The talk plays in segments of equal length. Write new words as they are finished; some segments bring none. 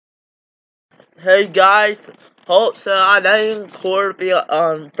Hey guys, hope so. I named Corby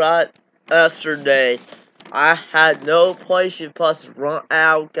on Friday yesterday. I had no PlayStation Plus run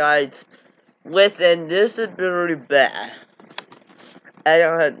out, guys. Listen, this has been really bad.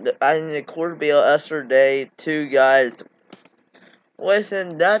 I named Corby yesterday too, guys.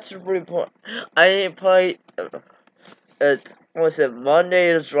 Listen, that's really point. I didn't play.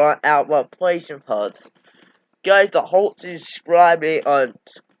 Monday is run out my PlayStation Plus. Guys, I hope to subscribe me on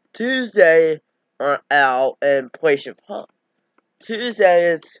Tuesday out and PlayStation Plus.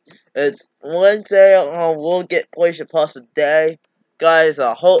 Tuesday is Wednesday. We'll get PlayStation Plus today, guys.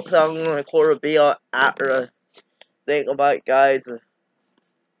 I hope so. I'm gonna record a video after. Think about it, guys.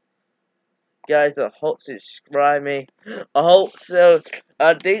 Guys, I hope to subscribe me. I hope so.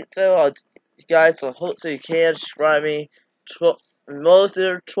 I think so. Guys, I hope so. You can subscribe me. Most of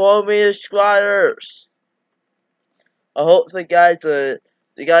the 12 million subscribers. I hope so, guys.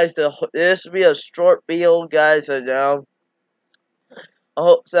 This will be a short video, guys. Now. I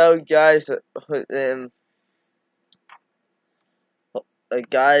hope so, guys.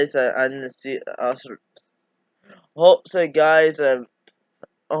 Guys, I need to see us. Hope so, guys. I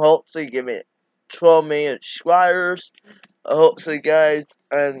hope so. Give me 12 million subscribers. I hope so, guys.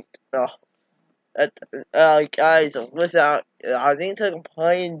 And guys, listen. I think I'm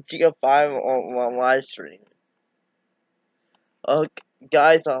playing GTA 5 on my live stream.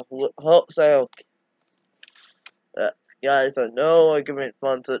 Guys, I hope so. Guys, I know I can make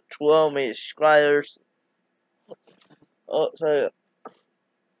fun to 12 million subscribers. So,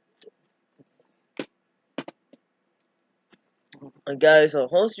 guys, I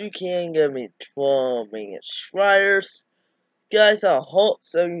hope you can give me 12 million subscribers. Guys, I hope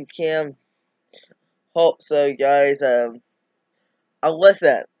so you can. Hope so, guys.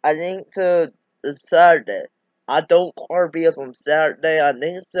 Listen, I think to Saturday. I don't core videos on Saturday. I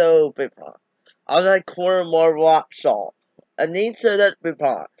think so, big pop. I'm like core more rock salt. I think so that big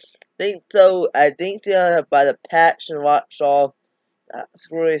pop. Think so. I think by the patch and rock salt. That's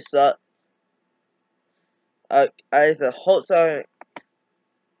really sucks. Guys, I hope so.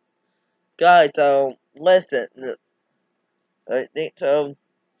 Guys, listen. I think so.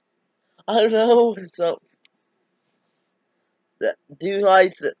 I don't know. So,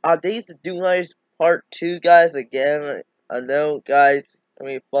 are these Do Lights Part 2, guys? Again, I know, guys. I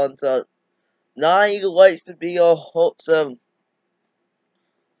mean, fun stuff. Nine likes to be a wholesome.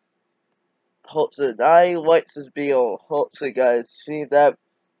 Nine likes to be a wholesome, guys. See that?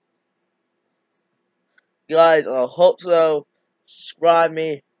 Guys, I hope so. Subscribe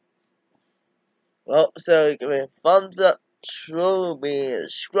me. Hope so. Give me thumbs up. Show me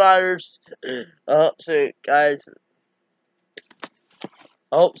subscribers. I hope so, guys.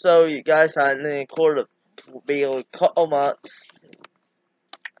 I hope so. You guys had an record will be a couple months.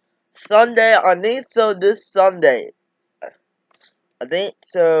 Sunday, I think so. This Sunday, I think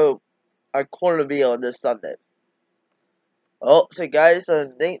so. I quarter video this Sunday. Oh, so guys, I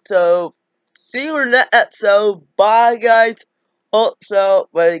think so. See you next so. Bye, guys. Hope so.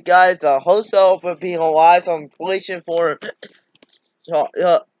 But guys, I hope so for being alive on PlayStation 4.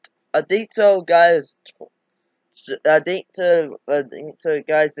 I think so, guys. I think so,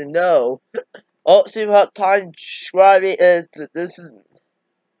 guys. To know. Oh, see what time subscribing is. This is.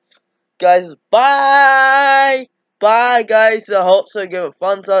 Guys, bye! Bye, guys. I hope so. Give a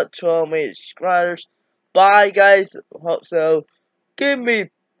thumbs up. 12 million subscribers. Bye, guys. Hope so. Give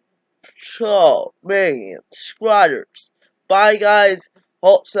me 12 million subscribers. Bye, guys.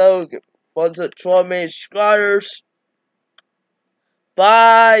 Hope so. Give thumbs up. 12 million subscribers.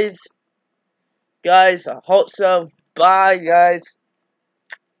 Bye, guys. I hope so. Bye, guys.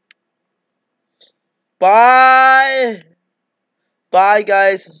 Bye. Bye,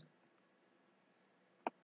 guys.